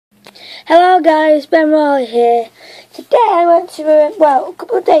Hello guys, Ben Rawley here. Today I went to, a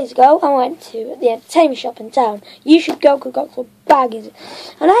couple of days ago I went to the entertainment shop in town. You should go because I've got some baggies.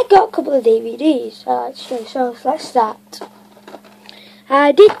 And I got a couple of DVDs. Actually, so let's start.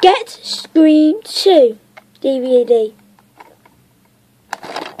 I did get Scream 2 DVD.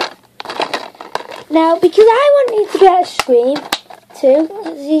 Now, because I wanted to get a Scream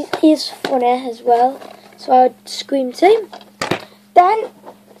 2, he's funny as well. So I would Scream 2. Then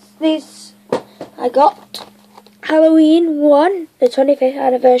I got Halloween 1, the 25th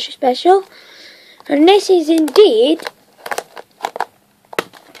anniversary special, and this is indeed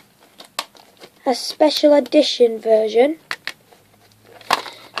a special edition version.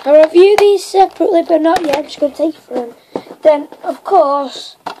 I'll review these separately, but not yet. I'm just going to take it for them. Then, of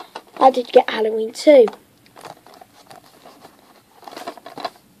course, I did get Halloween 2.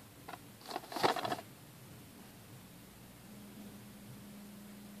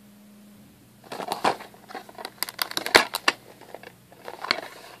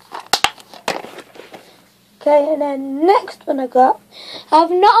 Okay, and then next one I've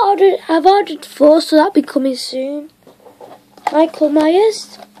ordered 4, so that'll be coming soon. Michael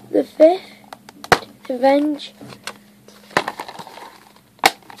Myers, the 5th, Revenge.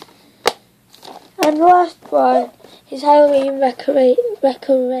 And the last one is Halloween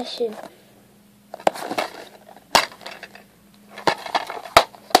Resurrection.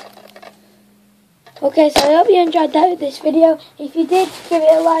 Okay, so I hope you enjoyed this video. If you did, give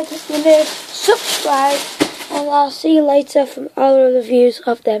it a like. If you're new, subscribe. And I'll see you later from all the reviews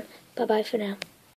of them. Bye bye for now.